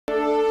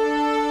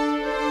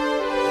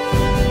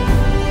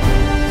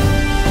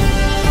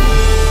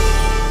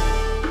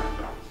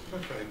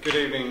Good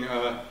evening,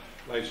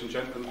 ladies and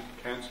gentlemen,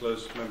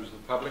 councillors, members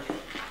of the public.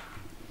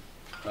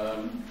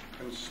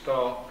 Can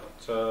start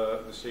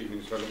this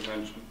evening's Development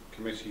Management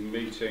Committee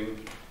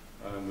meeting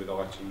with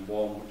item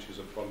 1, which is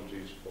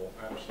apologies for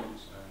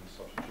absence and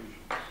substitutions.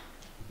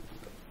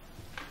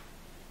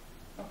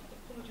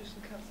 Apologies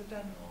from Councillor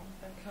Danmore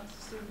and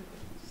Councillor Sullivan,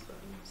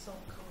 Sam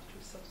Carter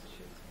is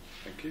substituting.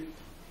 Thank you.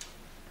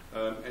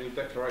 Any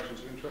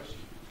declarations of interest?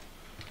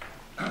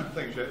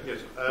 Thank you, Chair. Yes,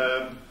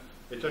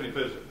 it's only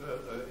personal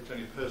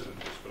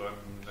interest, but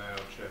I'm now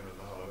chairman of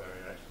the Harlow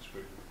Area Access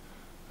Group,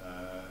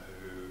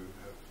 who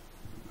have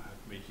had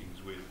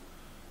meetings with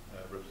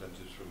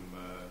representatives from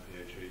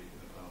PHE in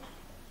the past.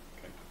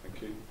 Okay,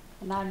 thank you.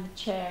 And I'm the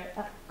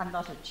chair. I'm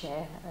not a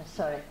chair.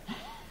 Sorry,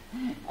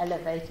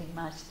 elevating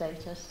my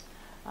status.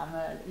 I'm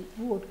a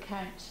ward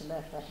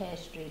councillor for Hare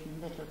Street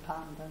and Little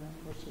Pond,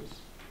 which is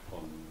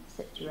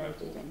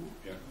situated in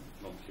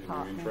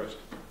non-pecuniary interest.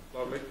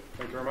 Lovely,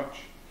 thank you very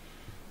much.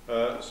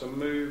 So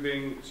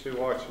moving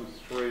to item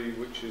 3,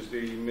 which is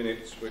the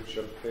minutes which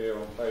appear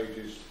on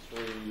pages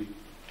 3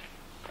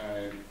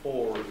 and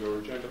 4 of your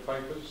agenda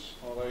papers.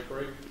 Are they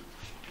agreed?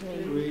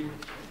 Agreed.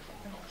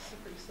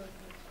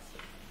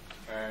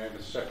 And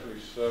a separately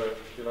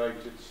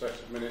circulated set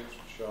of minutes,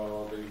 which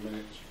are the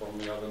minutes from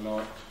the other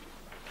night,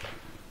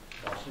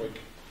 last week.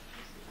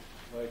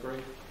 Are they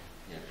agreed?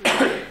 Yeah.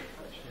 Actually, I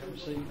haven't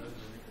seen those.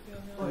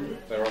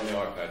 They're on the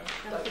iPad.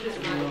 That's just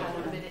an iPad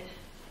in a minute.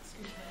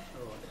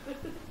 All right.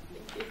 Thank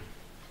you.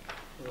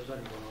 Well, there's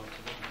only one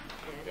item,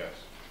 isn't there? Yes.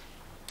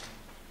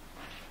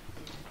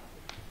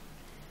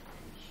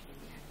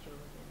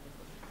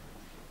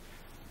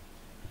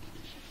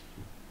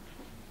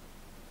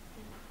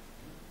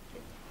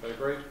 They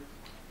agreed?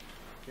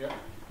 Yeah.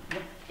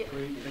 Yep.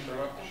 Agreed. Thank you very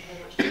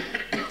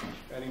much.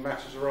 Any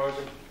matters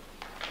arising?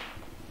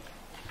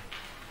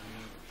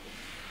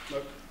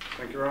 Nope.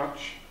 Thank you very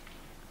much.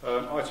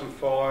 Item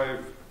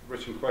 5,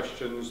 written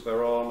questions.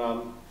 There are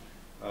none.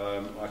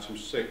 Item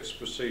 6,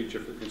 procedure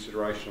for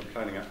consideration of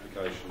planning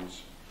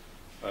applications.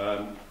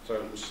 So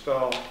it will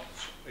start,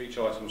 each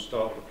item will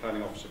start with the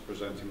planning officer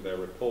presenting their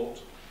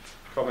report.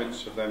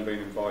 Comments have then been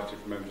invited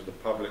from members of the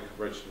public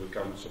registered with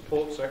government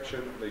support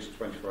section at least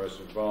 24 hours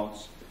in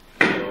advance.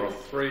 There are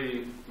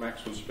 3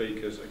 maximum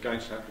speakers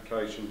against an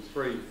application,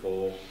 3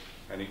 for,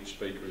 and each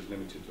speaker is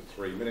limited to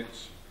 3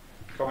 minutes.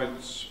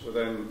 Comments were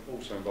then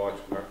also invited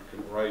from the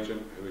applicant or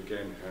agent, who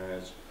again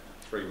has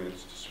 3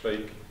 minutes to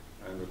speak,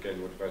 and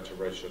again would have had to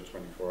register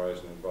 24 hours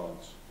in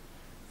advance.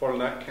 Following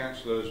that,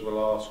 councillors will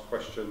ask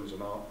questions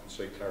and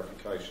seek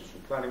clarifications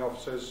from planning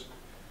officers.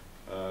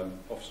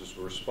 Officers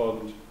will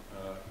respond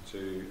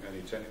to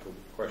any technical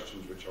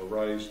questions which are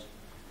raised.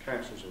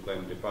 Councillors will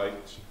then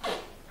debate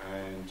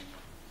and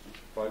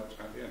vote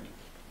at the end.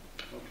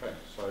 Okay,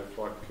 so if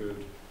I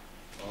could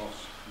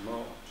ask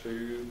Mark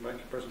to make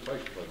a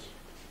presentation, please.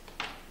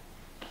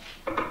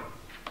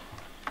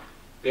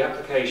 The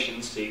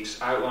application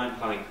seeks outline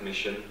planning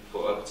permission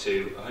for up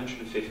to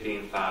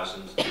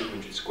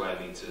 115,200 square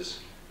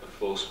metres of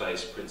floor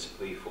space,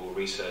 principally for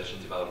research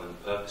and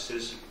development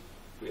purposes,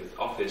 with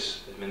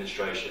office,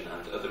 administration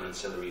and other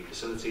ancillary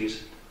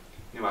facilities,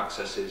 new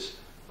accesses,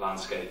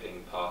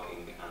 landscaping,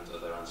 parking and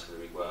other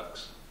ancillary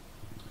works.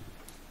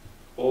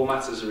 All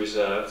matters are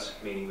reserved,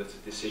 meaning that a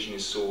decision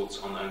is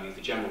sought on only the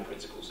general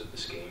principles of the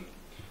scheme.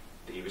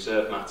 The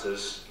reserved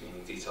matters,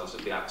 meaning details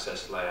of the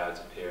access, layout,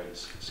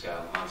 appearance, scale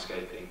and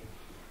landscaping,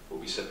 will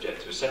be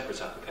subject to a separate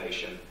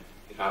application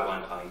if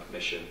outline planning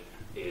permission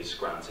is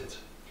granted.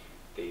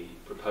 The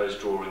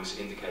proposed drawings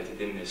indicated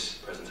in this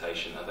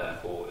presentation are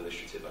therefore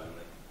illustrative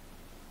only.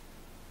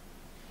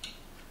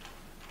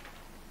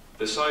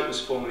 The site was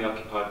formerly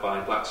occupied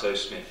by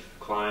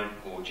GlaxoSmithKline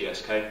or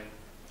GSK,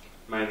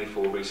 mainly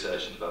for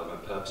research and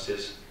development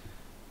purposes.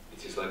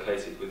 It is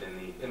located within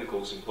the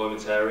Pinnacles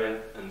employment area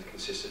and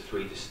consists of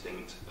 3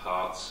 distinct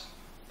parts.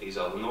 These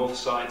are the north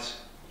site,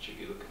 which if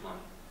you look at my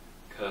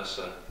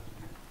cursor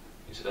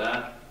is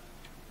there,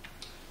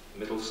 the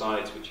middle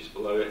site, which is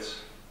below it,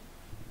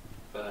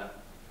 there,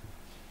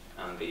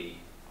 and the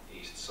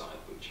east side,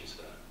 which is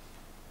there.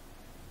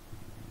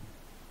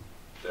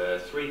 The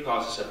 3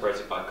 parts are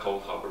separated by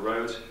Cold Harbour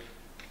Road,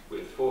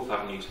 with 4th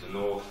Avenue to the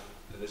north,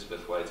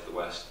 Elizabeth Way to the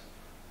west,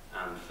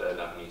 and 3rd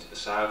Avenue to the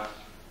south.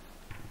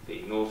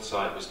 The north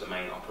side was the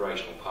main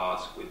operational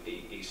part, with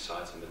the east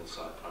side and middle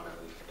side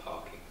primarily for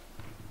parking.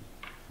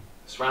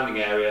 The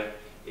surrounding area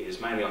is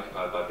mainly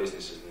occupied by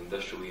businesses and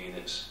industrial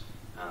units,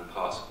 and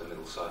parts of the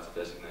middle side are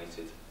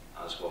designated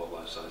as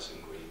wildlife sites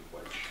and green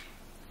wedge.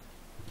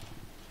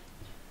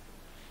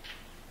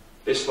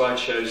 This slide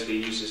shows the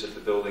uses of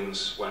the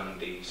buildings when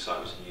the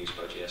site was in use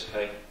by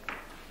GSK.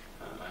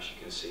 As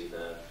you can see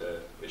there, the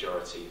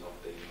majority of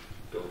the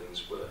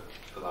buildings were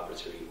for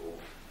laboratory or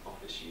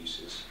office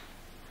uses.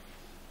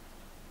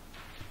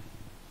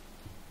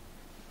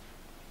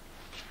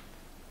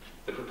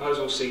 The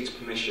proposal seeks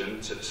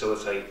permission to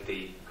facilitate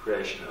the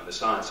creation of a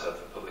Science Hub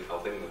for Public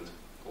Health England,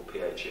 or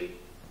PHE.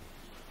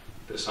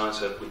 The Science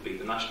Hub would be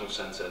the national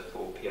centre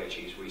for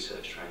PHE's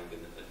research, training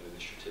and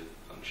administrative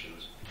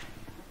functions.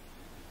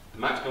 The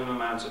maximum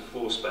amount of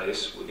floor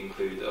space would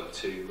include up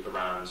to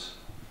around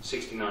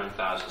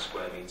 69,000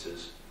 square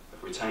metres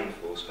of retained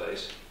floor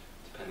space,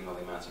 depending on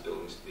the amount of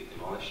buildings to be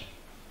demolished.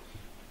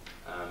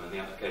 And the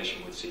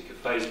application would seek a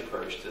phased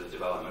approach to the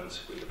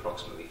development with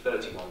approximately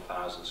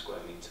 31,000 square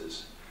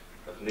metres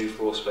of new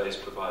floor space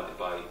provided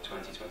by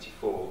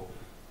 2024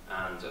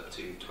 and up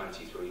to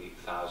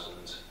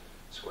 23,000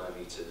 square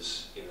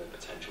metres in a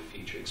potential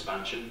future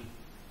expansion.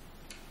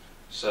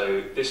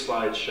 So this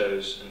slide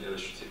shows an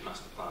illustrative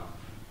master plan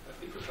of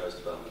the proposed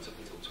development up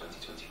until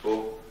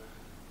 2024,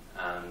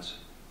 and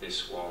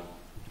this one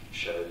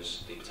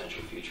shows the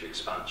potential future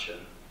expansion.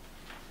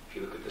 If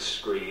you look at the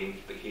screen,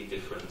 the key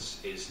difference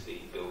is the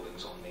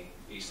buildings on the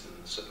eastern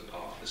and southern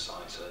part of the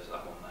site, so there's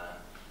that one there,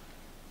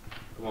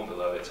 the one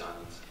below it,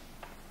 and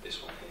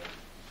this one here.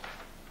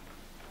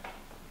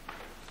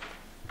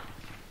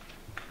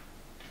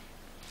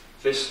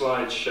 This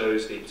slide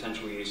shows the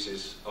potential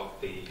uses of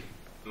the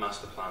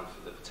master plan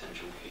for the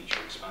potential future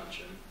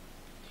expansion.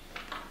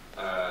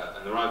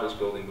 An arrivals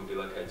building will be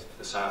located to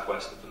the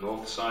southwest of the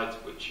north site,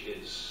 which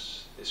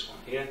is this one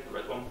here, the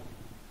red one,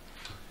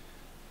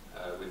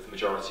 with the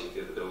majority of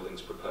the other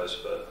buildings proposed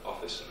for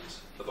office and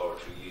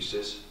laboratory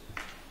uses.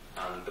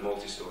 And the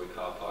multi-storey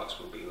car parks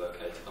will be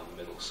located on the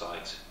middle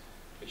site,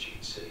 which you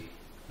can see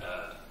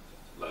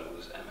labelled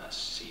as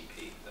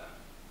MSCP there.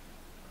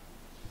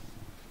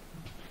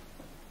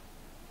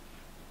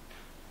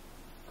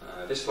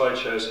 This slide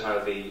shows how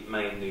the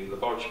main new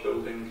laboratory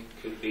building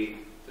could be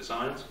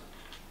designed.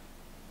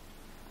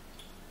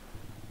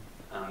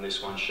 And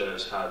this one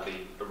shows how the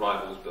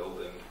arrivals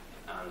building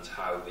and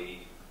how the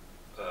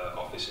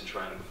office and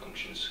training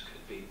functions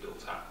could be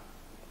built out.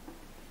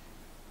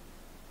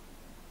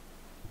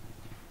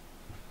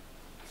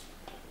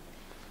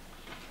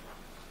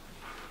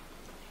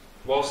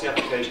 Whilst the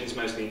application is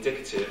mostly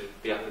indicative,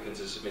 the applicant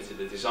has submitted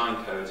a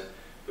design code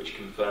which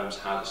confirms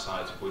how the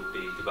site would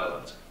be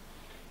developed.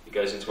 It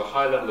goes into a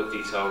high level of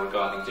detail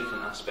regarding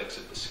different aspects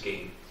of the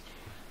scheme.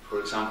 For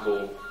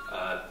example,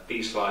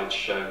 these slides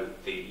show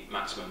the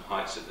maximum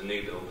heights of the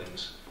new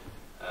buildings,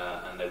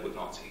 and they would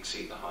not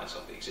exceed the heights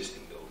of the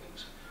existing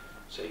buildings.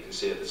 So you can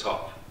see at the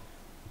top,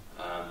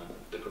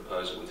 the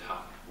proposal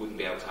wouldn't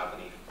be able to have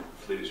any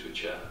flues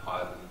which are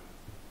higher than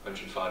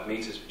 105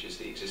 metres, which is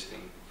the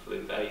existing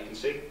flue there, you can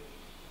see.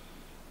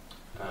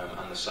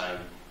 And the same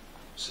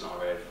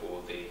scenario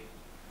for the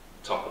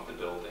top of the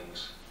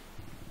buildings,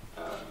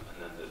 and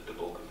then the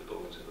bulk of the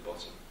buildings at the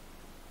bottom.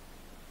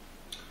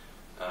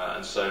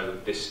 And so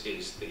this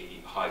is the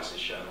heights as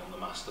shown on the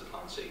master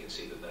plan, so you can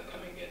see that they're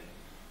coming in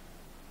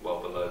well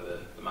below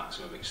the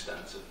maximum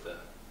extent of the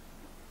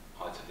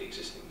height of the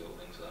existing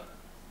buildings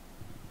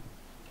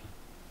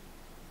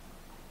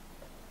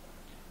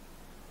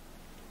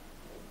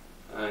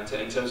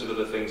there. In terms of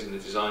other things in the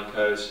design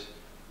code,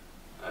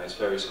 it's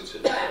very sort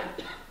of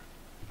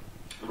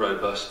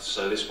robust.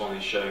 So this one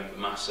is showing the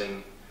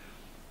massing,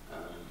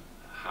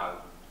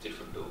 how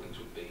different buildings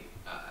would be,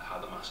 how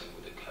the massing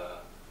would occur.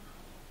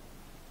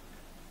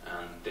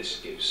 And this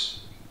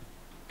gives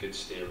good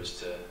steer as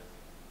to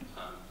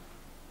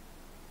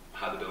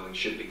how the building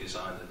should be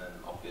designed, and then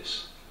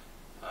obvious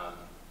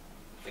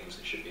things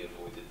that should be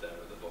avoided there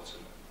at the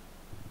bottom.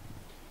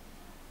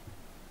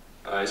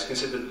 It's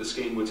considered that the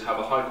scheme would have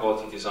a high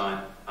quality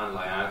design and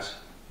layout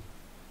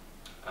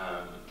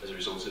as a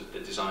result of the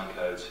design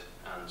code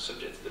and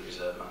subject to the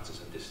reserve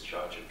matters and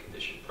discharge of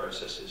condition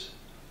processes.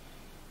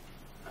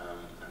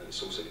 And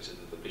it's also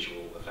considered that the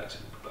visual effects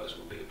of the proposal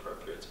will be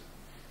appropriate.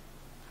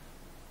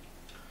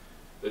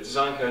 The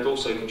design code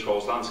also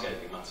controls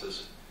landscaping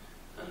matters,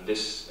 and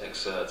this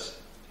excerpt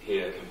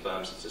here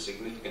confirms that a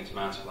significant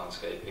amount of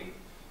landscaping,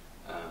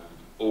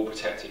 all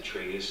protected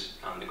trees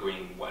and the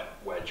green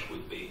wedge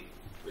would be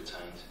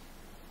retained.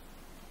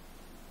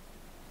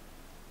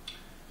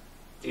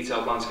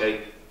 Detailed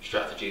landscape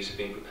strategies have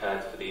been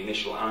prepared for the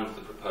initial and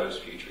the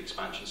proposed future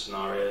expansion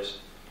scenarios,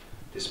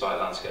 despite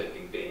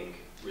landscaping being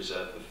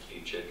reserved for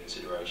future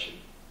consideration.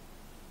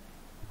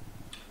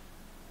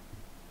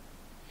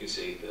 You can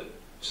see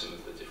some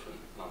of the different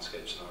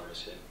landscape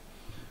scenarios here.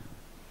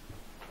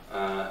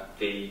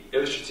 The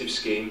illustrative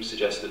scheme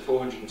suggests that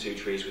 402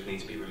 trees would need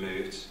to be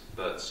removed,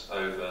 but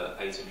over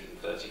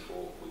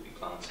 834 would be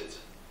planted.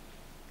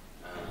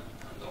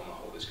 And on the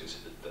whole, it's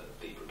considered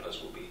that the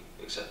proposal will be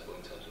acceptable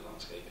in terms of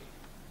landscaping.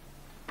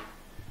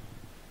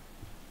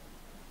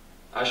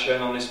 As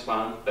shown on this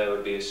plan, there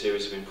would be a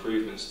series of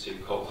improvements to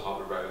Cold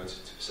Harbour Road to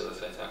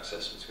facilitate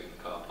access between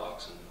the car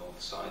parks and the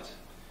north site,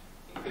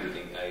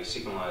 including a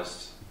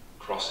signalised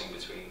crossing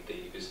between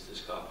the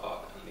visitors' car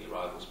park and the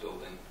arrivals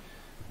building,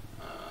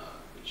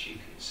 which you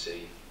can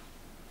see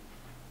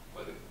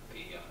where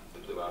the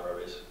blue arrow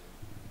is.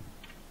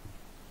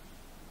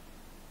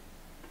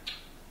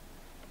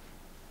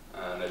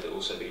 And there'd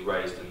also be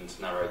raised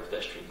and narrow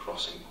pedestrian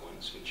crossing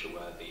points, which are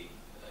where you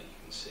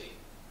can see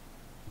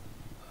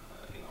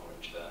in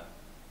orange there.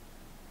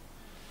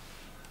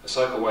 A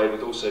cycleway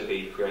would also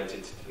be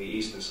created to the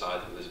eastern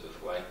side of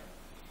Elizabeth Way,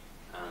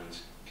 and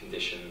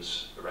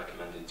conditions are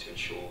recommended to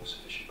ensure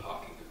sufficient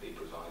parking could be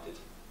provided.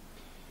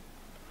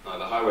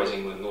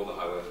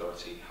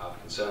 Authority have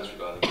concerns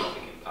regarding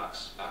traffic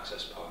impacts,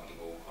 access, parking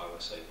or highway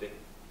safety.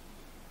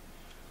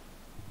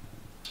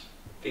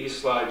 These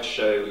slides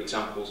show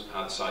examples of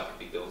how the site could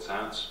be built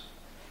out.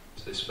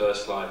 So this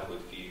first slide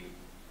would be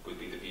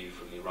the view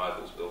from the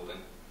arrivals building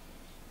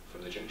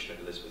from the junction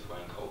of Elizabeth Way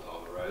and Cold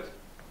Harbour Road.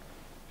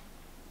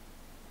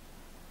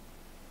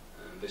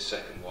 And this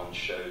second one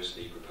shows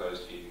the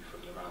proposed view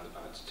from the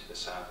roundabout to the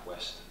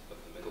southwest of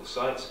the middle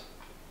site.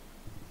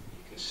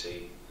 You can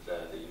see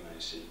there that you may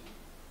see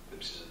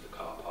glimpses of the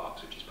car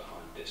parks, which is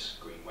behind this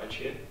green wedge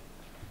here.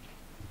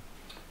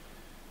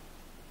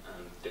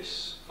 And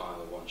this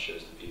final one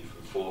shows the view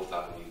from 4th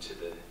Avenue to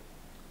the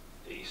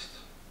east.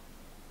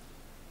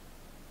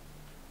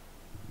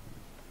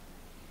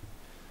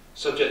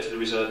 Subject to the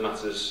reserved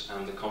matters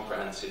and the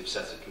comprehensive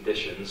set of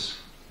conditions,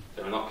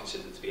 there are not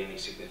considered to be any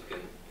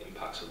significant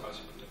impacts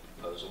arising from the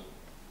proposal.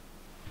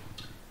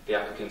 The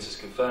applicant has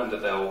confirmed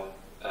that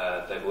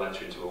they will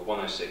enter into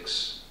a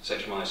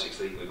Section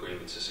 106 legal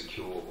agreement to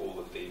secure all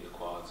of the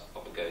required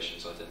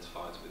obligations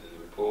identified within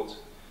the report,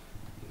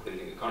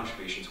 including a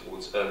contribution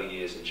towards early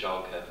years and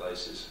childcare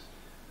places,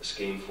 a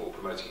scheme for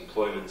promoting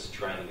employment,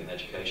 training and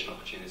education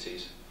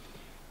opportunities,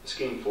 a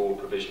scheme for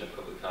provision of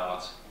public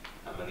art,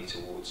 and money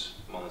towards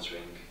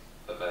monitoring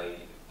of a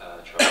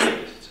traffic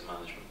visitor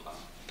management plan.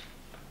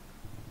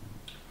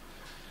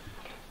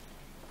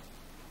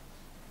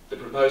 The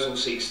proposal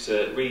seeks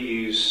to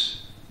reuse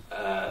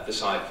the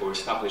site for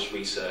established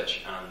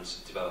research and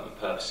development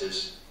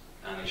purposes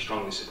and is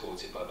strongly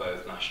supported by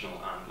both national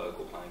and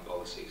local planning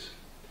policies.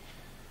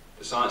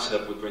 The science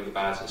hub would bring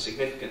about a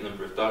significant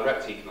number of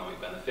direct economic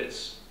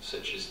benefits,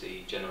 such as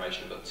the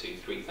generation of up to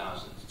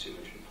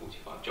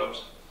 3,245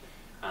 jobs,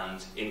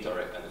 and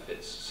indirect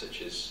benefits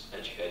such as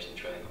education and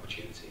training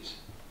opportunities.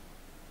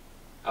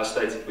 As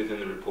stated within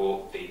the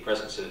report, the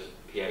presence of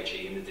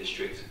PHE in the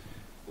district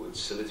would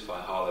solidify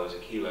Harlow as a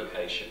key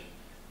location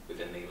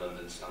within the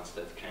London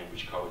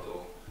Stansted-Cambridge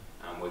corridor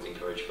and would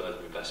encourage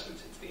further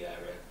investment into the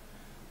area.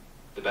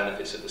 The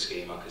benefits of the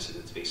scheme are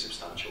considered to be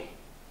substantial.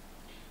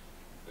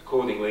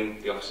 Accordingly,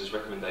 the officer's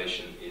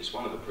recommendation is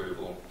one of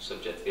approval,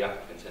 subject to the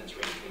applicant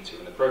entering into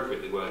an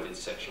appropriately worded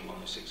Section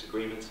 106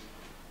 agreement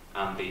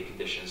and the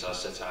conditions as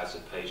set out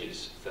at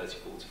pages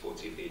 34 to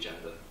 40 of the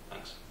agenda.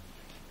 Thanks.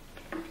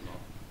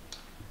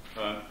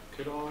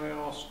 Could I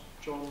ask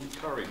John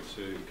Curry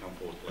to come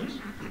forward, please?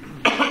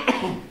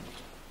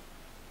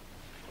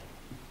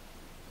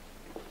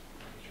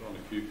 John,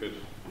 if you could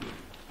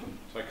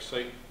take a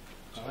seat,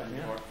 turn the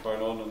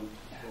microphone on, and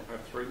we'll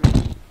have 3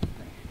 minutes.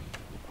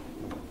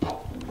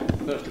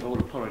 First of all,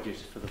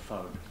 apologies for the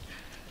phone.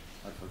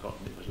 I'd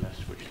forgotten it was left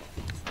switched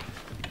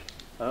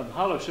on.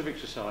 Harlow Civic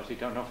Society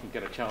don't often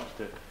get a chance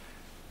to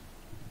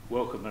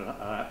welcome an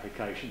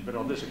application, but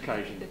on this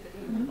occasion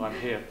I'm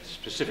here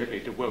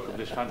specifically to welcome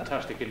this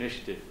fantastic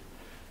initiative.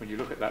 When you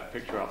look at that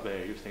picture up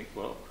there, you think,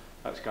 well,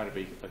 that's going to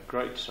be a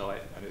great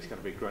site and it's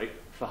going to be great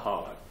for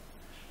Harlow.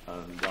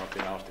 And I've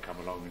been asked to come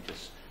along and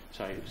just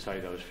say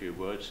those few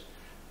words.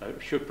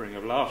 It should bring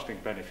a lasting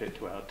benefit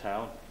to our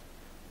town,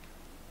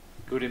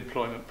 good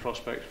employment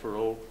prospects for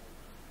all,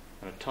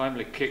 and a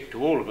timely kick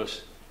to all of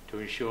us to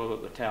ensure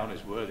that the town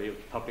is worthy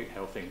of Public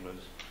Health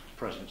England's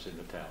presence in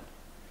the town.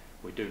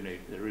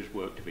 There is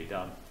work to be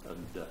done,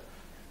 and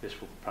this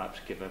will perhaps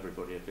give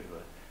everybody a bit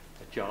of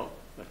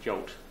a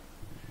jolt.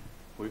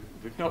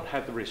 We've not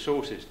had the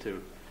resources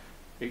to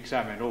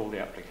examine all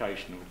the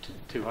application of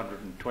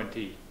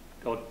 220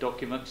 odd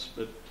documents,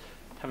 but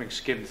having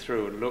skimmed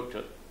through and looked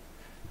at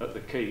the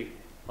key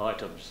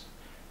items,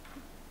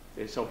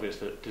 it's obvious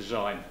that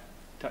design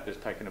has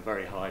taken a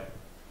very high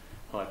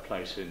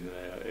place in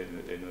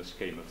the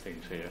scheme of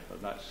things here,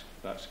 and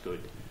that's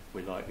good.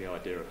 We like the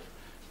idea of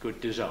good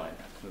design,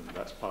 and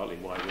that's partly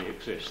why we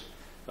exist.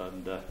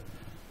 And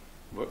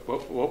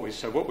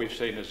what we've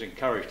seen has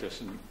encouraged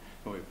us, and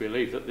we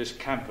believe that this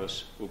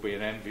campus will be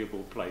an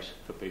enviable place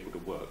for people to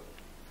work.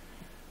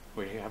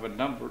 We've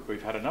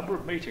had a number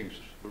of meetings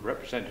with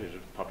representatives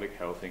of Public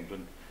Health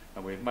England,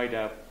 and we've made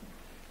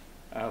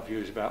our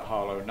views about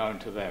Harlow known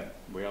to them.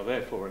 We are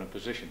therefore in a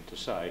position to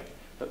say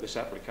that this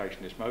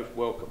application is most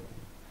welcome,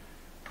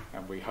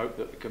 and we hope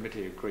that the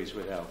committee agrees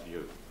with our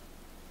view.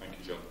 Thank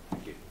you, John.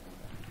 Thank you.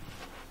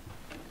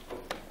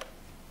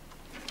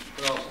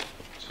 Could I ask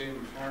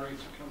Tim Harry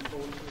to come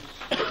forward, please?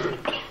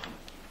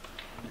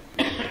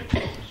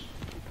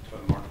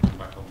 Turn the microphone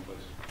back on,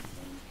 please.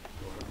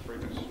 You'll have 3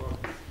 minutes as well.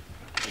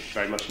 Thank you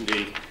very much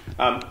indeed.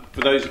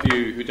 For those of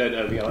you who don't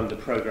know me, I'm the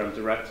Programme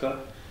Director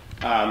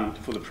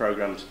for the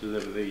programme to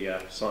deliver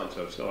the Science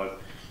Hub. So I've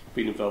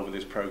been involved with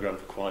this programme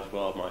for quite a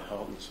while. My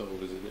heart and soul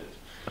is in it.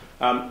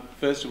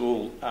 First of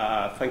all,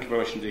 thank you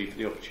very much indeed for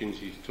the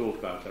opportunity to talk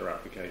about our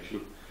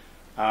application.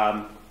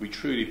 We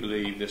truly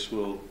believe this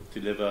will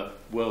deliver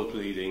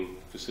world-leading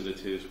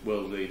facilities,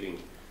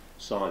 world-leading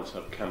Science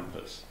Hub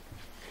campus.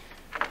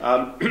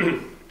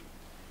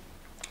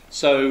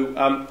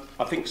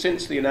 I think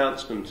since the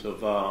announcement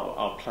of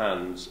our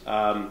plans,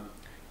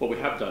 what we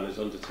have done is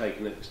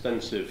undertaken an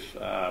extensive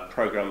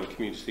programme of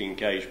community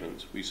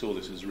engagement. We saw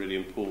this as really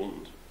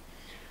important.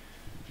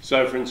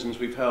 So, for instance,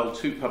 we've held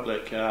 2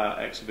 public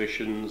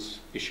exhibitions,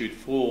 issued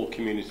 4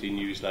 community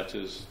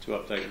newsletters to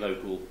update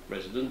local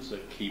residents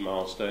at key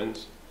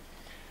milestones,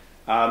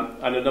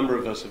 and a number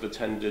of us have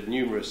attended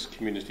numerous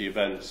community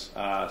events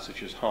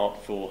such as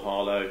Heart for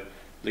Harlow,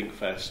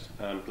 Linkfest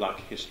and Black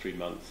History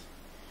Month.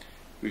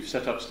 We've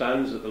set up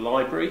stands at the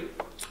library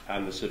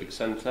and the Civic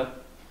Centre,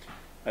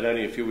 and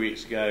only a few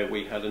weeks ago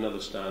we had another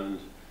stand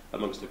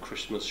amongst the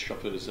Christmas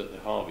shoppers at the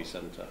Harvey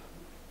Centre.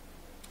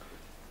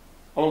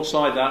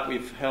 Alongside that,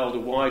 we've held a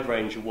wide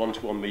range of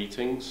one-to-one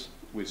meetings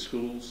with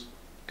schools,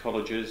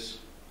 colleges,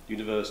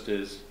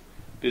 universities,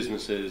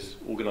 businesses,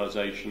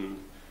 organisations,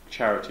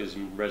 charities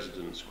and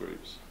residents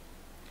groups.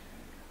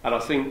 And I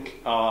think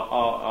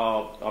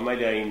our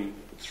main aim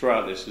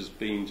throughout this has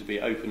been to be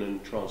open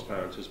and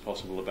transparent as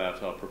possible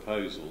about our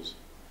proposals.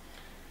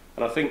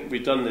 And I think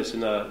we've done this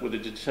with a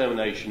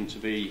determination to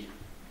be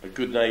a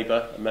good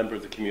neighbour, a member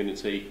of the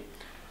community,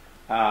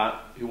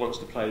 who wants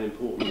to play an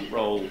important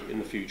role in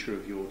the future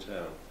of your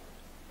town.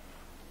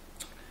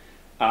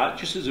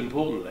 Just as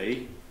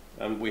importantly,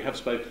 we have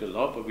spoken a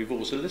lot, but we've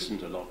also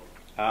listened a lot.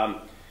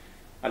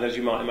 And as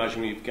you might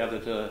imagine, we've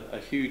gathered a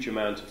huge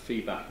amount of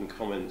feedback and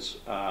comments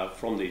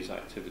from these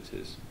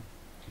activities.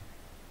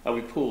 And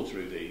we've poured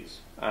through these,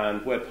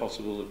 and where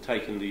possible have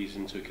taken these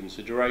into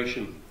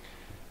consideration.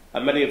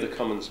 And many of the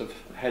comments have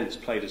hence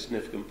played a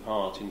significant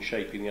part in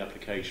shaping the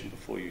application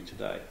before you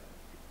today.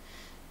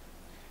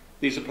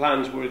 These are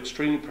plans we're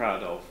extremely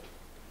proud of,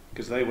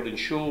 because they will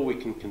ensure we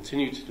can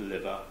continue to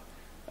deliver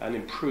and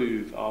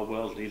improve our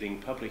world-leading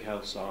public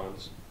health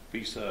science,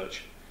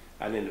 research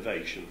and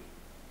innovation,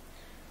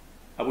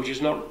 which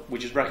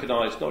is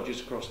recognised not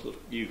just across the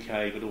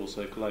UK but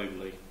also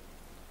globally.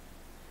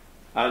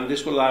 And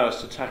this will allow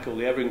us to tackle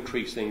the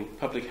ever-increasing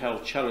public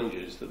health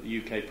challenges that the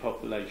UK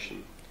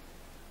population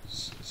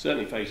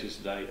certainly faces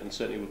today and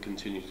certainly will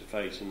continue to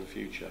face in the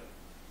future.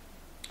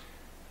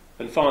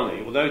 And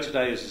finally, although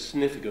today is a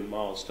significant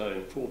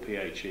milestone for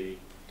PHE,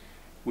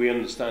 we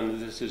understand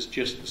that this is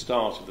just the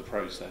start of the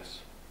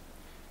process.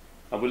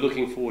 And we're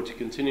looking forward to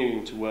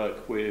continuing to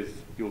work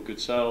with your good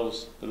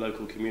selves, the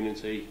local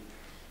community,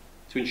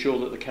 to ensure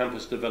that the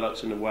campus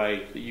develops in a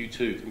way that you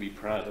too can be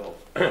proud of,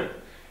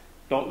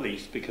 not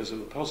least because of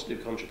the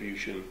positive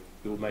contribution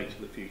we will make to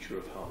the future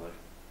of Harlow.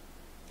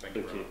 Thank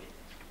you.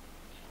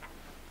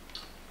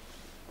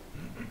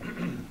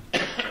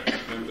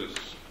 Members,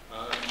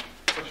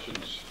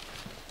 questions,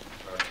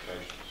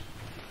 clarifications?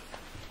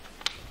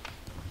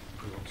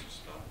 Who wants to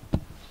start?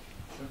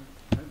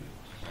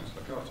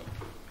 Councillor Carter.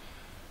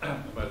 I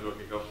might as well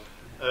kick off.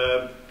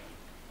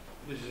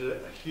 This is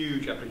a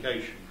huge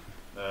application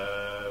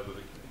with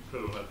an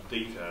incredible amount of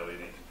detail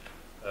in it.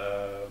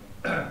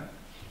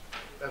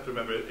 You have to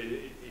remember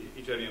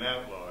it's only an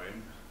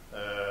outline,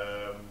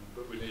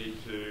 but we need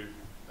to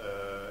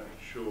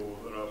ensure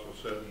there are also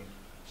certain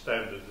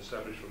standards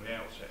established from the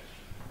outset.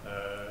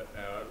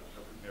 Now,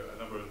 a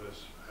number of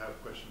us have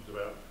questions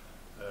about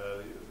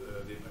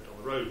the impact on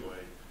the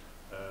roadway,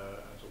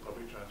 and sort of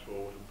public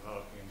transport and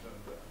parking and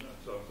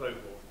so on and so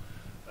forth.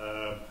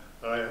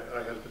 I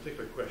had a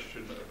particular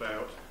question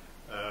about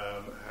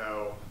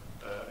how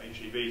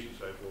HEVs and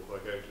so forth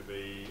are going to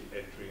be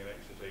entering and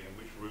exiting and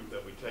which route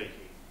they'll be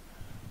taking.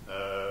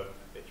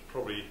 It's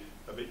probably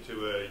a bit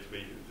too early to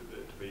be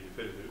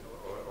definitive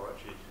or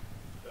actually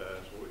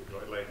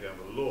sort of laying down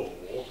the law,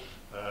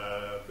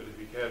 but if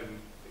you can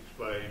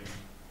explain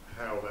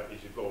how that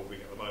is evolving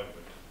at the moment,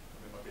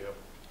 it might be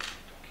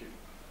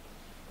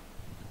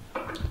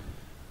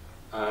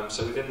helpful.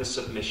 So within the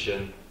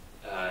submission,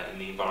 in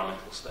the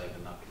environmental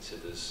statement, that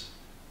considers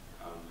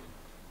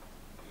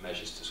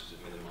measures to sort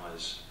of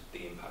minimise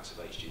the impacts of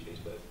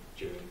HGVs both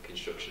during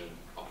construction and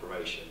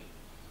operation.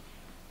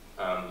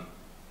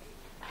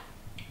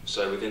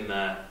 So within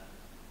there,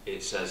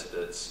 it says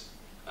that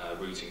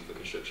routing for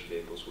construction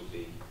vehicles would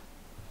be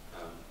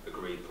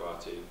agreed prior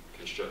to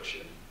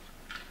construction,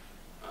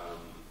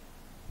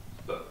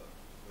 but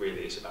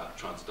really it's about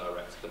trying to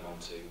direct them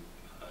onto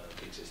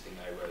the existing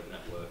A road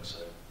network,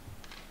 so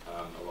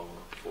along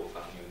 4th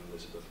Avenue and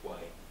Elizabeth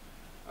Way.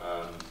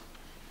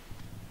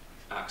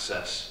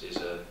 Access is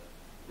a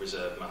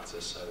reserved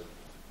matter, so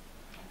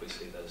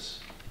obviously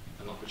there's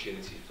an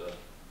opportunity for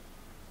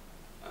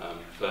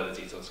further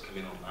details to come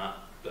in on that,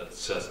 but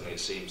certainly it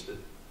seems that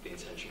the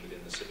intention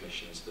within the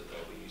submission is that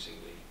they'll be using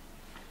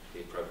the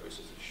appropriate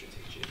sort of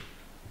strategic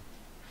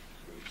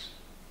routes.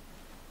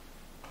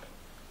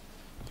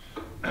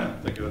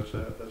 Thank you,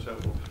 that's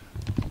helpful.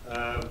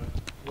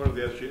 One of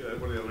the other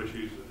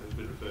issues that has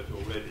been referred to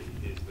already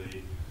is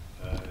the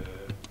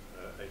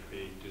HP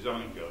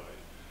design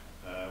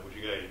guide, which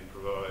again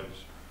provides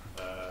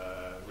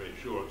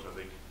reassurance, I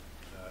think,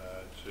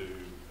 to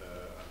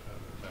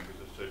members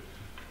as to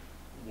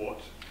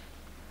what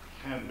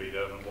can be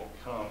done and what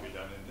can't be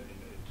done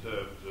in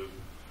terms of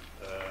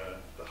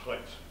the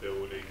heights of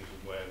buildings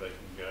and where they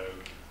can go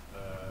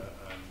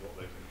and what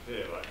they can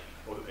clear.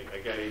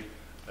 Again,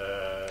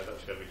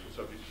 that's going to be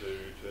subject to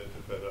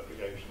further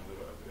applications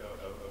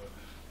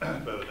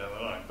further down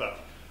the line. But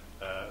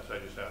so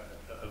just an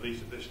at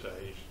least at this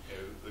stage,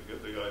 the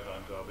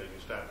guidelines are being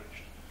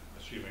established,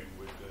 assuming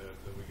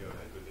that we go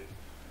ahead with it,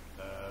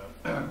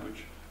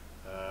 which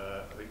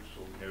I think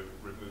sort of,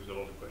 removes a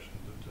lot of questions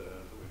that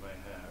we may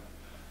have.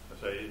 I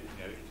say,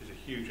 it is a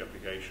huge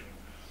application.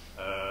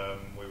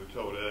 We were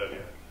told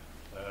earlier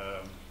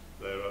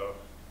there are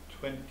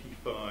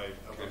 25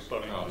 other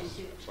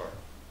bodies. Sorry,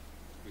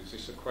 is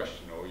this a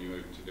question or are you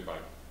moving to debate?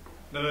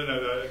 No.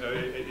 It's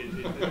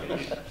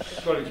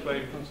got to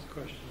explain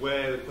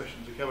where the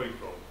questions are coming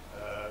from.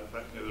 In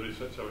fact, there is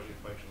so much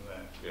information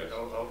there. Yes.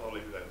 I'll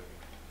leave it there.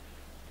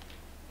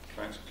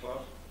 Councillor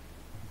Clark?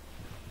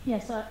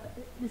 Yes,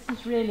 this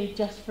is really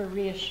just for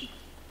reassurance.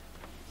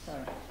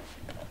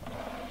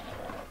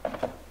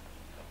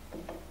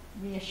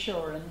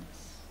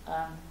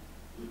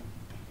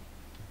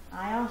 I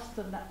asked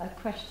them a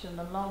question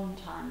a long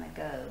time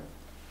ago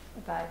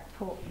about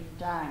Portland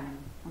Down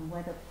and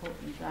whether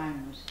Portland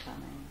Down was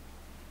coming,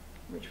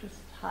 which was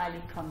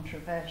highly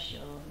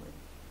controversial with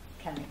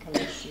chemical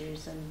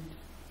issues and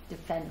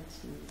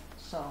defence and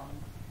so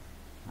on.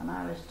 And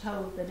I was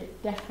told that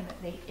it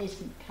definitely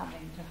isn't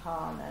coming to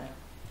Harlow.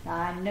 Now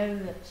I know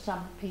that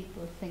some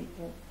people think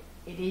that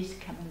it is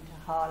coming to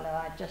Harlow.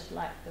 I'd just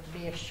like the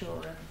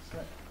reassurance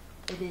that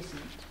it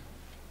isn't.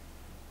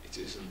 It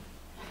isn't.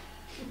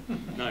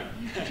 No.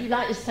 Would you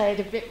like to say it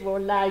a bit more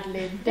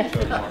loudly and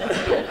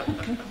definitely?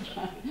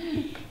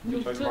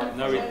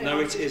 No,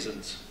 it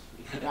isn't.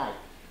 Right.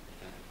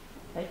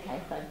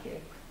 Okay, thank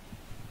you.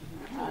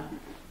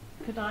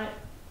 Could I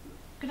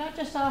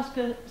just ask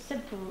a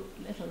simple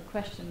little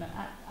question?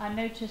 I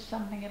noticed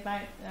something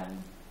about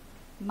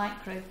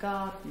micro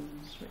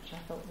gardens, which I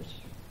thought was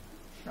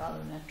rather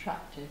an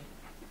attractive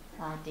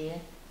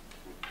idea.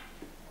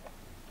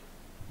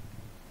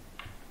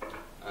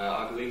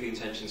 I believe the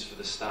intention is for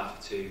the staff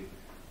to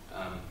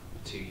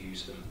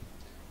use them.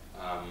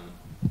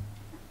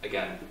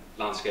 Again,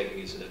 landscaping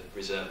is a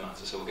reserve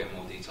matter, so we'll get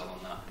more detail on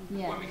that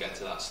when we get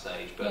to that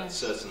stage. But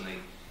certainly,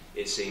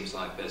 it seems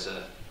like there's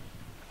a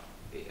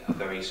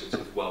very sort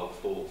of well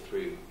thought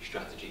through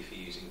strategy for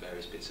using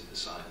various bits of the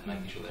site and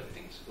making sure that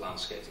everything's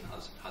landscaped and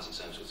has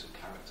its own sort of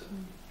character.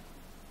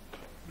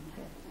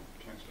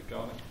 Councillor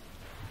Garner?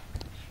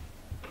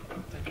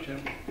 Thank you,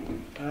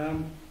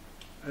 Chairman.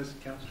 As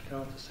Councillor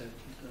Carter said,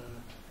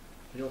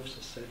 the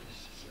officer said,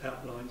 it's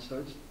outlined, so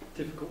it's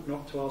difficult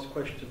not to ask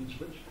questions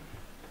which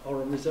are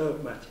on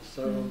reserve matters,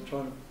 so I'm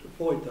trying to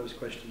avoid those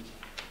questions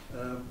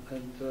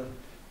and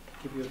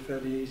give you a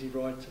fairly easy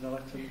ride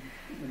tonight, and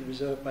when the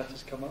reserve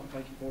matters come up,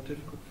 make it more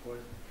difficult for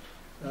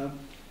you.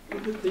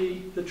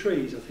 The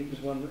trees, I think,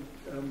 is one that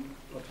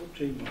I thought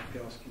Jean might be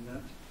asking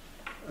that.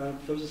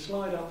 There was a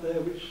slide up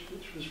there which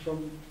was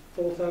from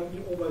 4th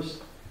Avenue,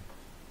 almost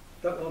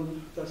that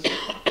one, that's...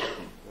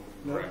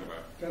 No,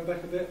 go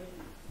back a bit.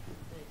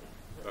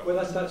 Well,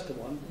 that's the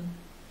one.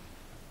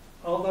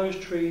 Are those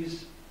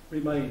trees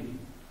remaining?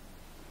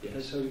 Yes.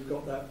 Okay, so we've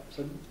got that.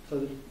 So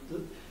the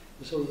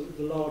sort of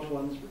the large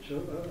ones which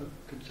are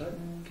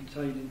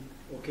containing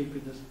or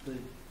keeping the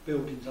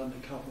buildings under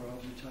cover are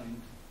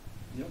retained.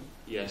 Yep.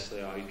 Yes,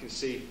 they are. You can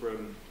see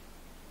from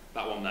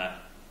that one there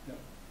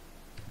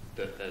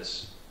that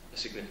there's a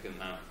significant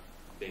amount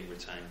being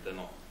retained. They're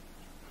not.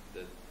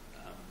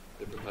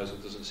 The proposal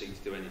doesn't seek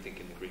to do anything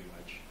in the green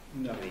wedge.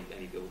 No.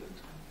 Any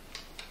buildings.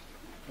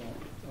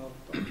 I'll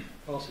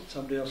pass it to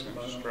somebody else in a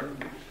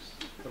moment.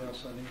 What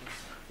else I need?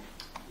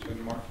 Turn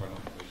the microphone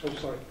on, please. Oh,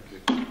 sorry.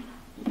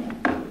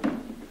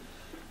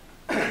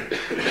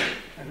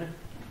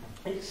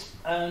 It's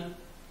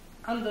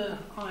under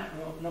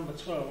item number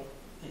 12.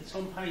 It's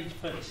on page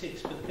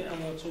 36, but the bit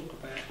I'm going to talk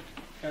about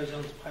goes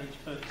on to page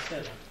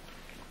 37.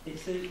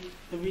 It's the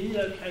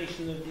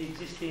relocation of the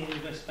existing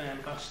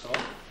westbound bus stop,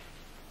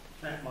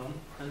 that one,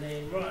 and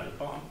then right at the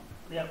bottom,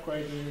 the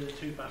upgrading of the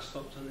 2 bus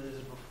stops on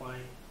Elizabeth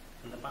Way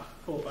and the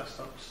 4 bus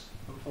stops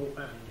on 4th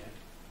Avenue.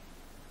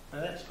 Now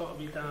that's got to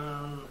be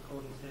done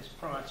according to this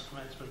prior to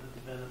commencement of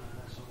development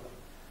and that sort of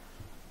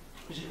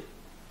thing.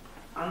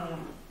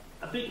 I'm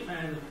a big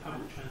fan of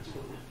public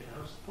transport in the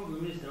house. The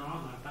problem is there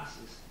are no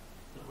buses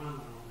that run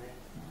on there.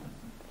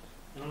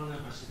 There are no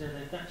buses there.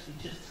 They've actually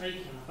just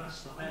taken a bus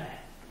stop out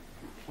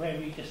where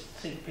we just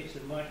see the picture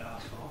of my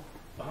asked for.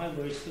 Behind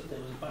where he stood there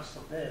was a bus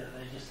stop there that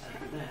they just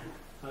taken down.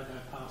 I go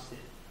past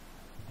it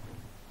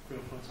 3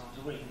 or 4 times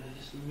a week and they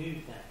just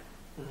removed that.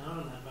 And there are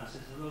no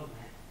buses along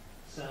there.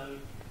 So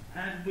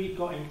had we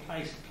got in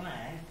place a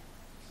plan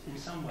in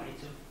some way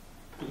to,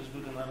 because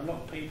we're going to have a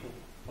lot of people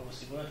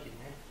obviously working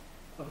there,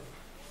 of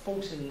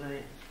forcing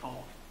the,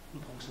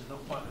 forcing is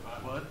not quite the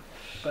right word,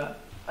 but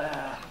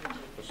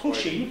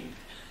persuading,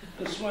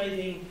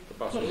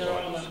 putting their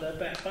arm up their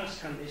back bus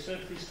companies so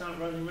if they start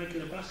running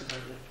regular buses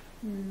over there.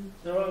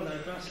 There are no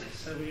buses,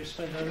 so we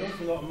spend an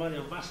awful lot of money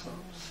on bus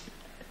stops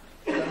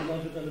that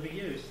are going to be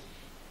used.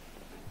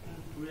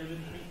 Do we have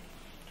anything?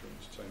 Do you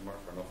want to turn your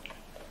microphone off?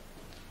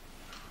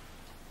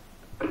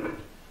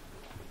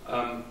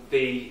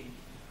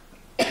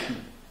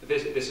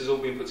 This has all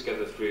been put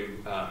together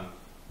through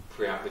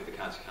pre-app with the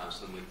County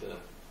Council and with the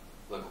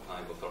local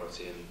planning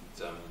authority, and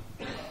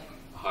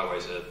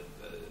highways are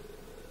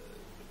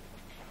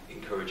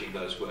encouraging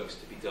those works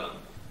to be done.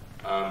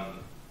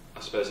 I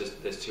suppose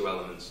there's two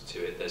elements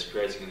to it. There's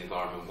creating an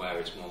environment where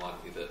it's more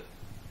likely that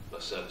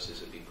bus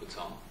services will be put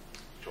on,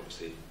 which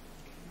obviously if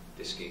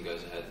this scheme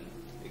goes ahead and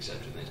etc.,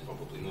 then it's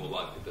probably more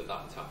likely that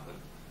that would happen.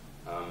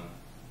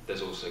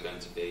 There's also going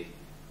to be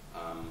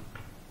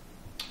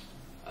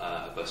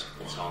a bus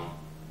put on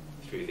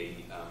through the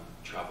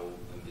travel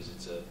and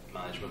visitor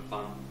management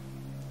plan.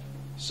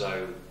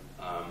 So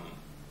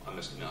I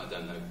must admit I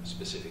don't know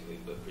specifically,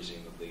 but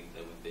presumably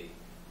there would be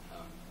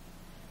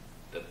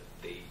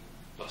the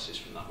buses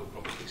from that would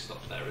probably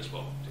stop there as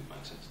well. Does it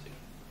make sense to you?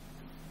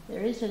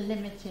 There is a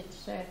limited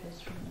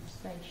service from the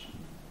station.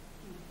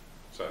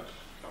 So,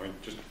 I mean,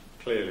 just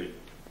clearly,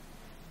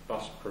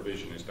 bus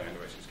provision is down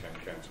to Essex County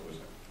Council,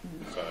 isn't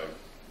it? So,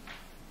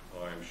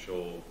 I am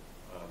sure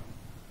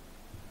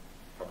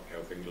Public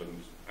Health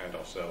England and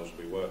ourselves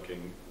will be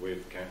working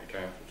with County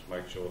Council to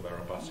make sure there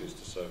are buses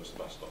to service the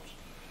bus stops.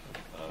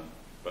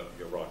 But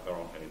you're right, there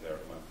aren't any there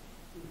at the moment.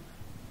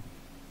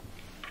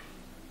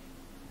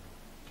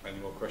 Any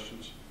more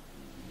questions?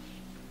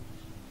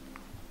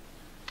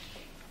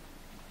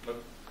 No?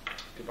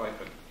 Debate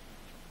then.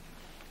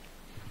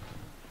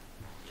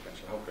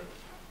 Councillor Halkin.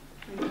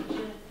 Thank you,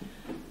 Chair.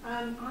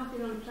 I've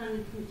been on the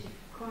planning committee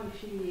for quite a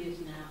few years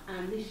now,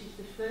 and this is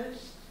the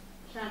first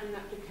planning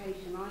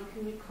application I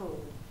can recall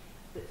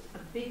that's a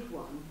big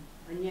one,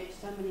 and yet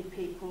so many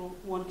people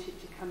want it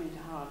to come into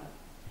Harlow.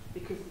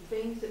 Because the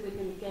things that we're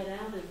going to get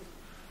out of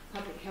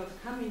public health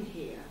coming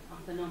here are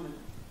phenomenal.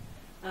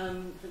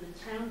 For the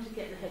town to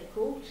get the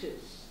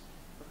headquarters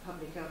of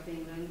Public Health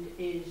England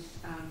is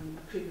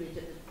a privilege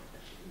at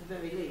the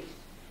very least,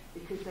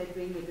 because they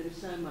bring with them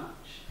so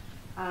much.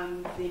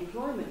 The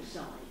employment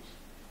side,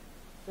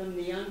 from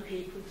the young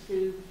people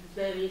through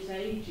various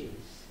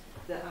ages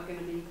that are going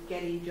to be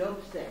getting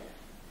jobs there,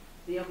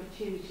 the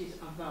opportunities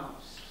are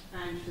vast.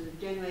 And for the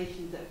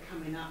generations that are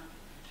coming up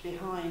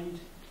behind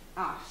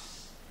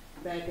us,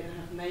 they're going to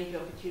have major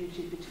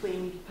opportunities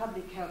between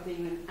Public Health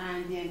England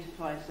and the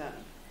enterprise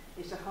zone.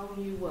 It's a whole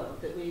new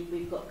world that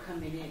we've got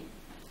coming in.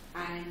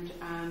 And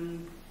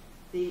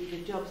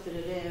the jobs that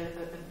are there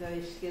are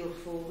very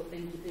skillful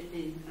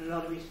in a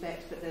lot of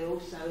respects, but they're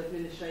also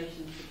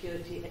administration,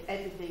 security,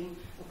 everything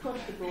across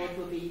the board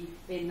will be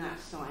in that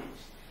site.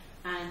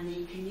 And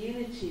the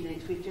community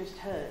links, we've just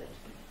heard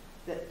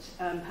that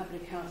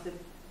Public Health have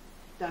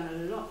done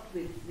a lot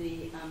with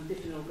the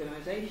different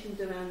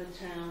organisations around the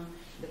town.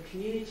 The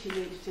community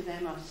links to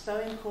them are so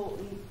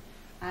important,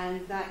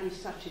 and that is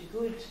such a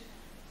good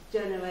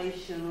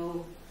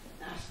generational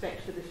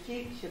aspect for the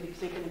future, because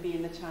they're going to be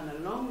in the town a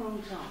long,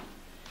 long time.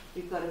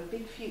 We've got a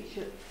big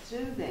future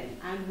through them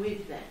and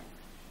with them,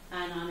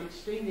 and I'm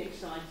extremely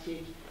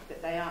excited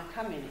that they are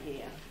coming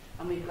here,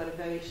 and we've got a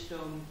very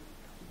strong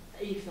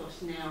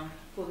ethos now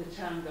for the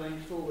town going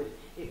forward.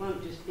 It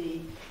won't just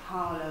be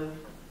Harlow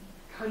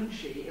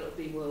country, it'll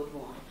be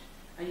worldwide,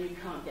 and you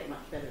can't get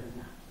much better than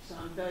that. So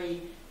I'm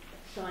very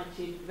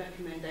excited.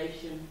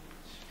 Recommendation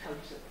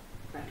total.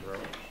 Thank you.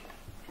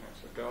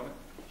 Councillor Garnett.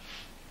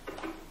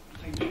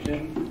 Thank you,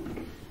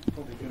 Jim.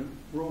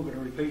 We're all going to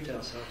repeat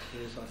ourselves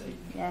here, I think,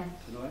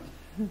 tonight.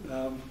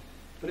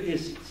 But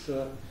it's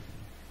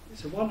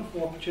a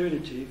wonderful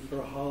opportunity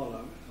for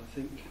Harlow. I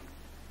think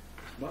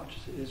as much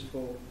as it is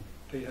for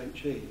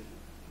PHE,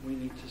 we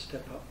need to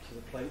step up to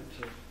the plate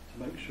to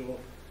make sure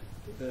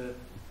that they're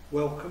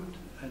welcomed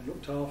and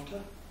looked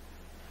after,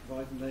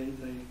 providing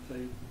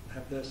they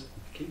have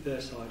keep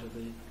their side of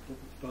the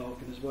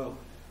bargain as well.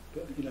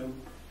 But you know,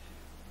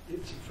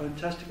 it's a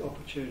fantastic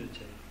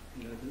opportunity.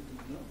 You know,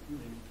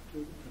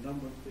 the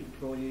number of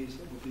employees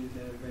that will be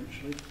there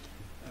eventually,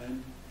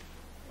 and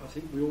I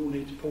think we all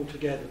need to pull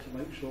together to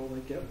make sure they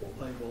get what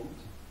they want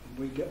and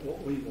we get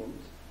what we want.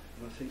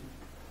 And I think,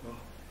 well,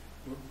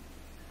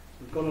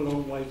 we've gone a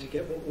long way to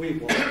get what we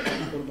want.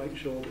 We've got to make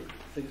sure that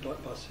things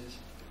like buses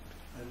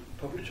and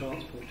public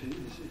transport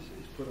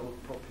is put on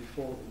properly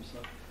for them. So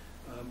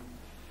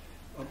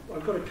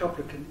I've got a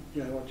couple of,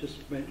 I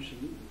just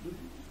mentioned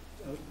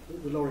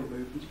the lorry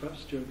movements,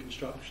 perhaps during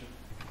construction.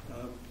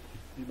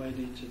 You may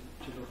need to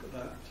look at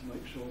that to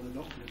make sure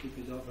they're not going to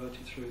be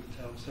diverted through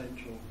the town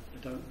centre, or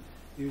they don't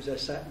use their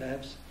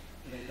sat-navs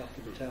and end up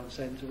in the town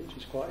centre, which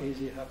is quite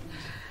easy, it happens.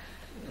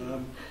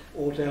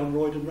 Or down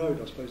Roydon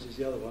Road, I suppose, is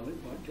the other one.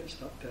 It might get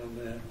stuck down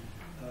there.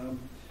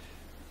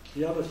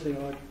 The other thing,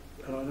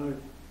 and I know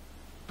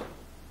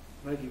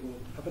Maggie will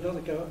have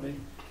another go at me,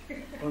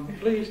 I'm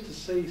pleased to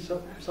see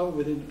some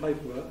within the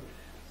paperwork,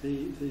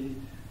 the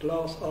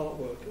glass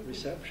artwork at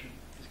reception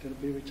is going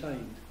to be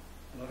retained,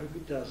 and I hope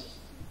it does.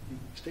 You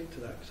stick to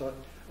that, because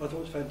I thought it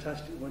was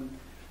fantastic when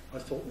I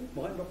thought it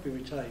might not be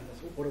retained. I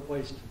thought, what a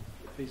waste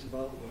of piece of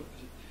artwork,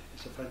 because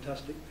it's a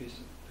fantastic piece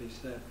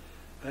there.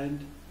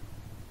 And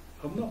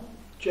I'm not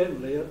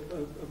generally a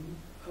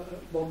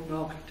modern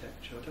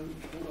architecture.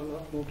 I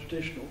like more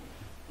traditional.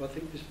 But I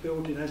think this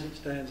building, as it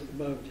stands at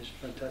the moment, is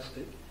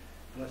fantastic,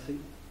 and I think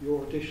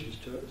your additions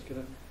to it is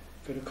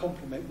going to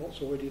complement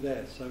what's already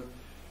there. So,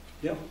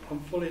 yeah,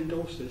 I'm fully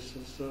endorse this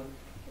as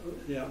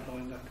the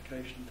outline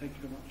application. Thank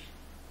you very much.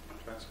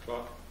 Councillor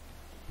Clark.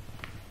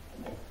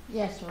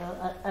 Yes,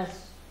 well,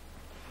 as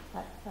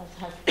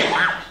has been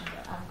mentioned,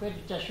 I'm going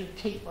to just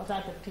repeat what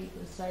other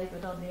people say,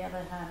 but on the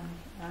other hand,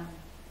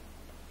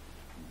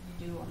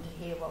 you do want to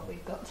hear what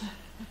we've got,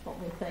 what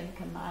we think,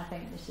 and I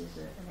think this is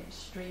an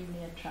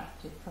extremely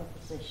attractive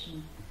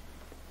proposition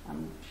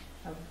and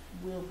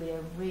will be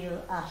a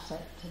real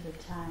asset to the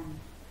town,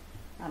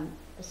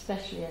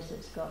 especially as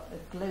it's got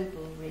a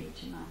global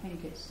reach, and I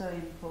think it's so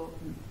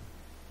important,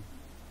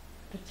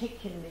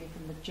 particularly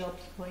from the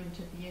jobs point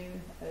of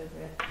view,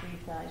 over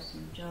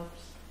 3,000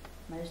 jobs,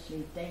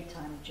 mostly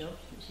daytime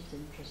jobs, which is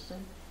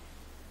interesting,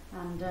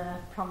 and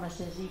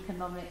promises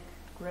economic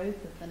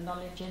growth of the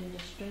knowledge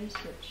industries,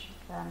 which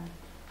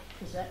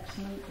is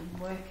excellent, and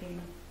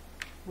working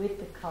with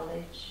the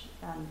college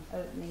and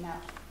opening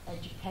up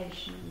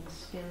education and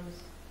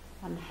skills,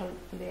 and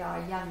hopefully our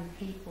young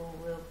people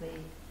will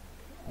be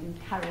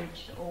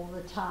encouraged all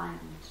the time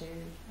to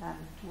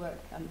work,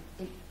 and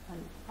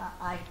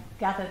I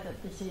gather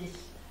that this is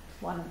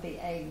one of the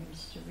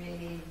aims, to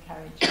really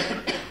encourage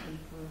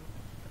people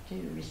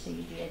to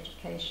receive the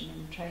education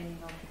and training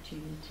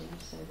opportunities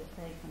so that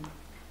they can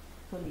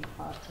fully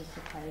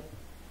participate,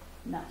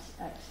 and that's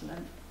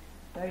excellent.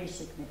 Very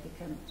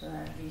significant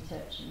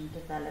research and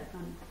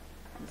development.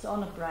 It's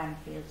on a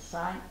brownfield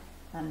site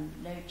and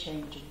no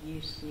change of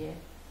use here.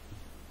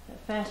 At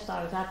first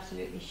I was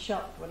absolutely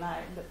shocked when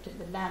I looked at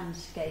the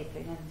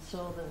landscaping and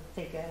saw the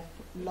figure,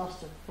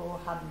 loss of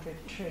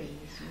 400 trees.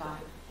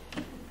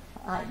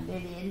 I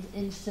nearly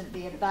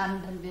instantly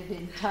abandoned it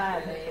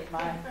entirely in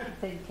my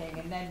thinking,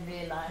 and then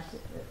realised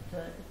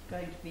that it's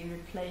going to be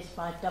replaced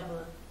by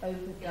over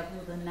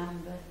double the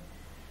number,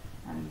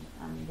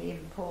 and the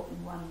important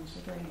ones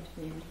are going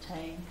to be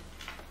retained,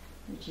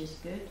 which is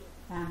good.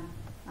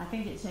 I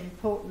think it's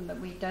important that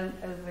we don't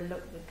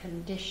overlook the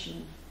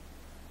condition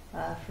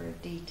for a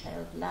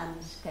detailed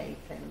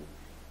landscaping.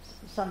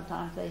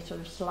 Sometimes they sort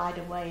of slide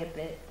away a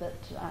bit, but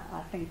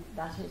I think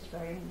that is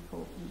very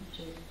important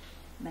to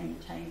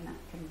maintain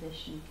that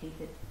condition, keep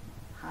it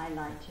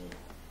highlighted.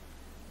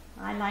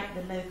 I like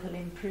the local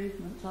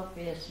improvements,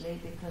 obviously,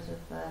 because of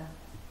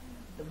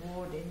the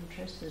ward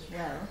interest as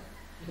well.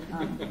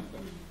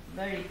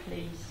 Very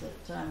pleased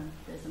that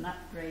there's an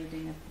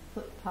upgrading of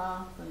the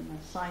footpath and the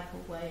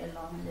cycleway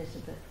along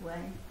Elizabeth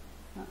Way.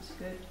 That's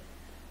good.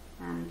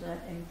 And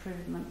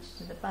improvements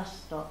to the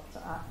bus stops.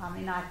 I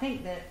mean, I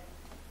think that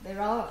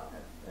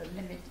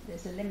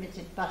there's a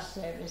limited bus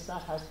service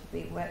that has to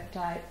be worked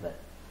out, but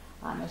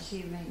I'm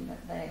assuming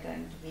that they're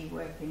going to be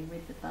working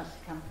with the bus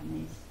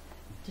companies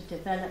to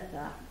develop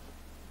that.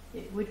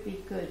 It would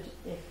be good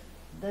if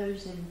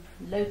those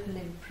local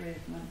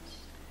improvements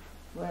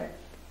were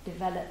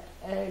developed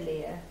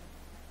earlier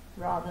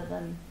rather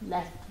than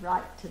left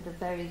right to the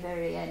very,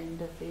 very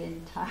end of the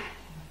entire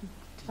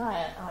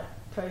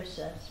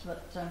process,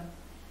 but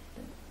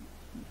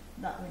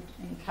that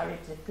would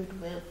encourage the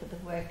goodwill for the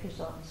workers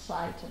on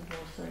site and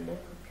also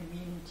local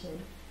community.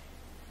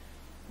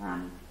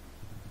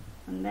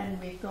 And then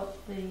we've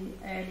got the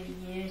early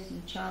years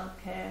and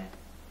childcare,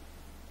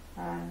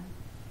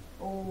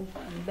 all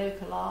and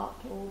local art,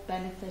 all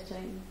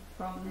benefiting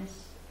from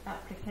this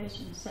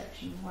application,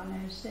 section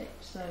 106.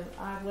 So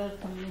I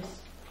welcome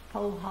this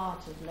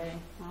wholeheartedly.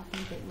 I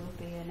think it will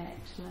be an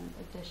excellent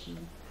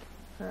addition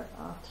for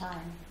our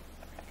time.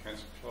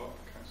 Councillor Clark,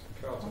 Councillor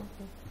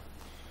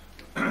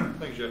Carter.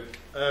 Thanks, Jeff.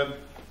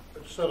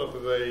 I'll start off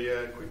with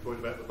a quick point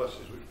about the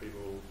buses, which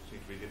people seem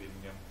to be getting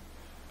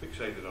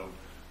fixated on.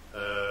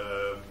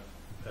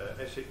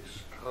 Essex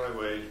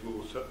Highways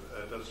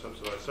does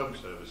subsidise some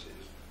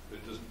services, but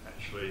it doesn't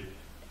actually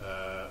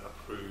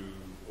approve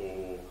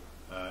or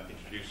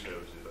introduce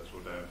services. That's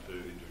all down to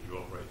the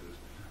individual operators.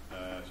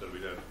 So we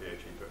don't have the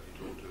PHE to actually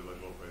talk to the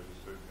local operators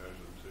to encourage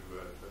them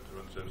to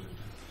run services.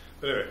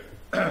 But anyway,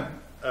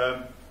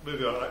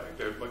 moving on,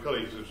 my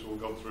colleagues have sort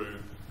of gone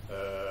through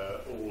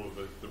all of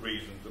the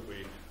reasons that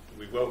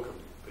we welcome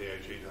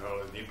PHE to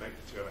Harlow and the impact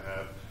it's going to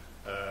have,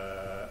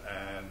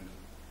 and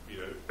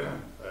I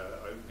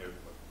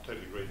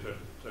totally agree,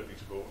 totally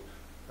support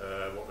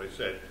what they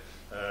said.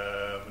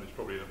 And it's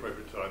probably an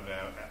appropriate time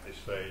now at this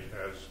stage,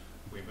 as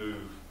we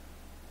move,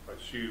 I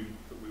assume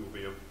that we will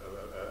be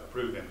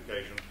approving the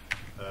application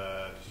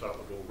to start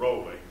the ball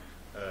rolling,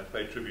 to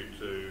pay tribute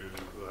to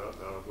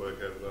the hard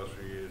work over the last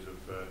few years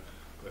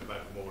of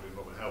Malcolm Morley and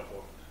Robin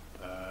Halford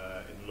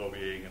in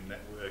lobbying and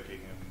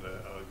networking and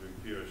arguing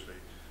furiously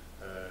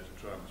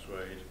to try and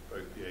persuade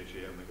both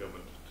PHE and the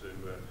government to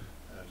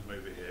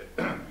move it here.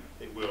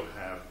 It will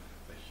have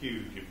a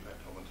huge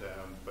impact on the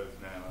town, both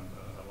now and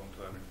a long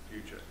time in the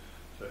future.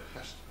 So it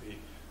has to be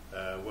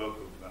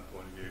welcome from that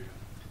point of view.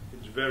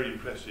 It's very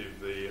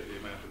impressive the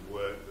amount of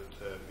work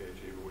that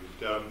PHE have already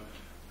done.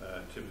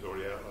 Tim's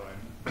already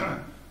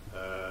outlined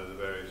the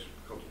various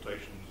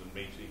consultations and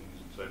meetings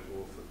and so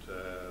forth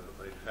that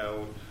they've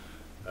held.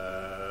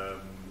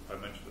 I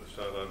mentioned at the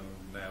start I'm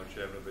now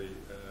chairman of the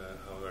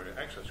Harlow Area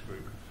Access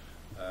Group.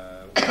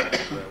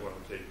 When one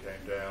of the team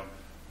came down,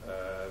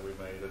 we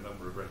made a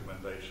number of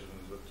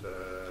recommendations that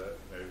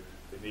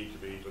they need to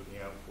be looking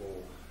out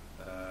for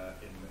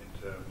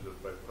in terms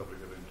of both public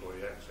and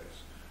employee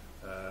access.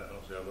 And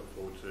obviously I look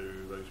forward to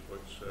those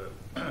points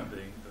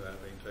being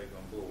taken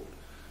on board.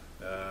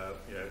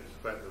 You know, it's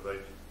the fact that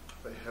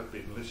they have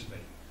been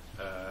listening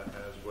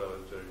as well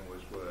as doing all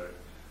this work.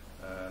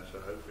 So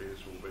hopefully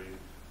this will be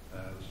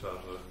the start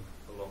of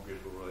a long,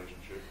 beautiful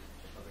relationship.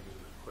 I think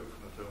it's a quote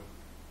from the film.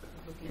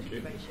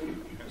 Thank you.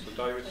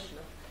 Councillor Davis.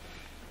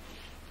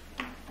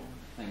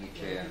 Thank you,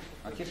 Chair.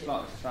 I'd just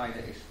like to say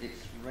that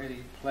it's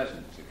really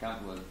pleasant to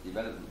come to a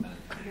development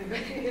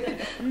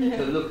manager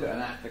to look at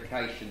an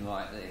application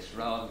like this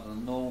rather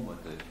than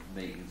normative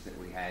meetings that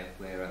we have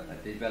where a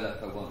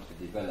developer wants to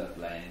develop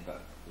land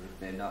but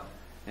they're not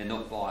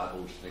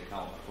viable, so they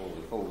can't afford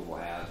affordable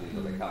houses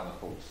or they can't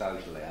afford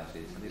social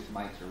houses. So this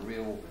makes a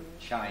real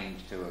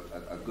change to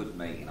a good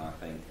meeting, I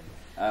think.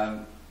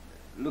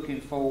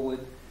 Looking forward,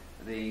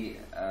 the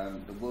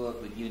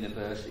work with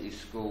universities,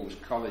 schools,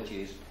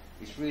 colleges,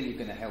 it's really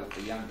going to help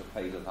the younger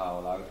people of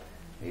Harlow.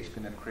 It's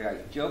going to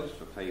create jobs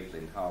for people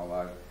in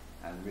Harlow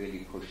and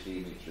really push the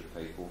image of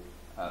people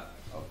of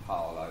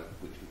Harlow,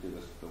 which will do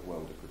us the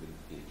world of good in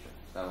the future.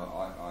 So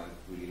I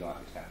really like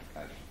this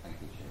application.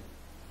 Thank you, Chair.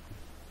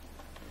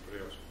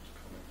 Anybody else want to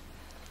comment?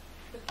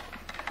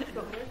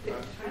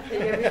 I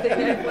think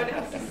everything everyone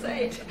else has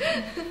said.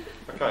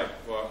 Okay,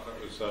 well, that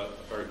was a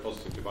very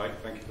positive debate.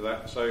 Thank you for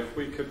that. So if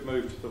we could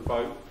move to the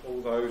vote,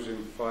 all those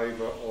in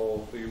favour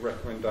of the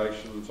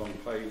recommendations on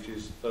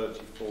pages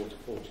 34 to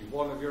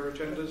 41 of your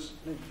agendas?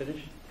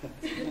 Finish.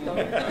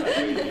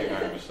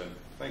 Unanimous then.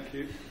 Thank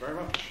you very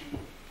much.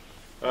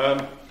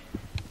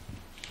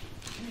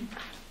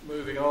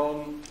 Moving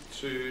on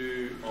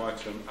to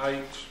item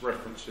 8,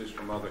 references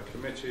from other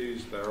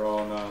committees. There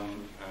are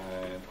none.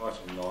 And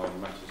item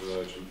 9, matters of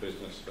urgent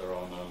business. There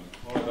are none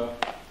either.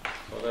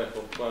 So I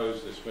therefore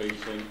close this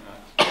meeting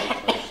at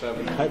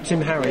 8:07.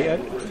 Tim Harry,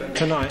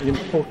 tonight an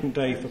important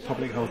day for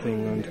Public Health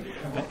England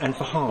and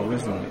for Harlow,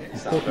 isn't it?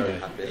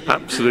 Important day.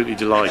 Absolutely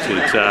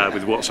delighted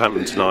with what's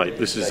happened tonight.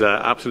 This is an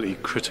absolutely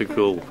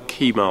critical,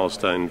 key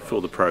milestone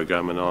for the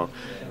programme and our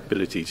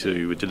ability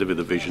to deliver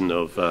the vision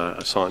of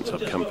a science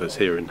hub campus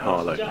here in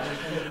Harlow.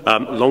 A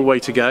long way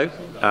to go,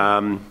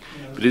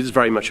 but it is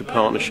very much a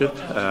partnership.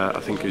 I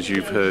think, as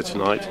you've heard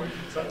tonight,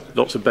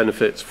 lots of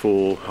benefits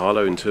for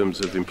Harlow in terms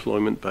of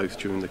employment, both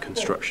during the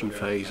construction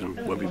phase and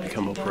when we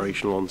become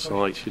operational on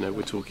site. You know,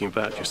 we're talking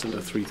about just under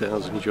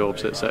 3,000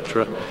 jobs,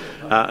 etc.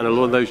 And a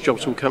lot of those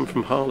jobs will come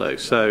from Harlow.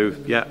 So,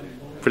 yeah,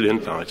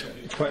 brilliant night.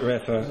 It's quite rare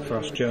for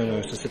us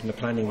journalists to sit in a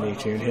planning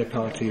meeting and hear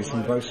parties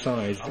from both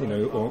sides, you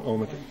know, on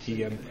with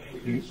the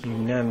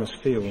unanimous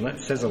feel, and that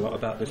says a lot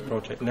about this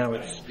project. Now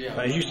it's,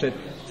 as you said,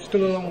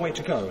 still a long way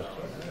to go.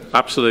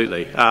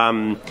 Absolutely.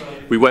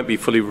 We won't be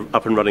fully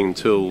up and running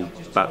until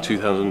about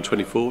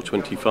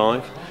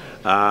 2024-25,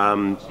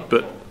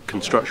 but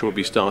construction will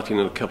be starting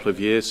in a couple of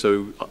years,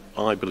 so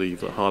I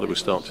believe that Harlow will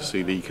start to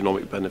see the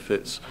economic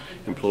benefits,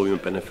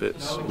 employment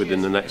benefits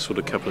within the next sort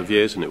of couple of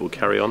years, and it will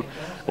carry on.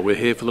 Well, we're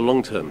here for the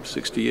long term,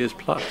 60 years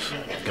plus.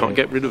 Can't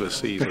get rid of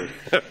us easily.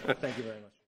 Thank you very much.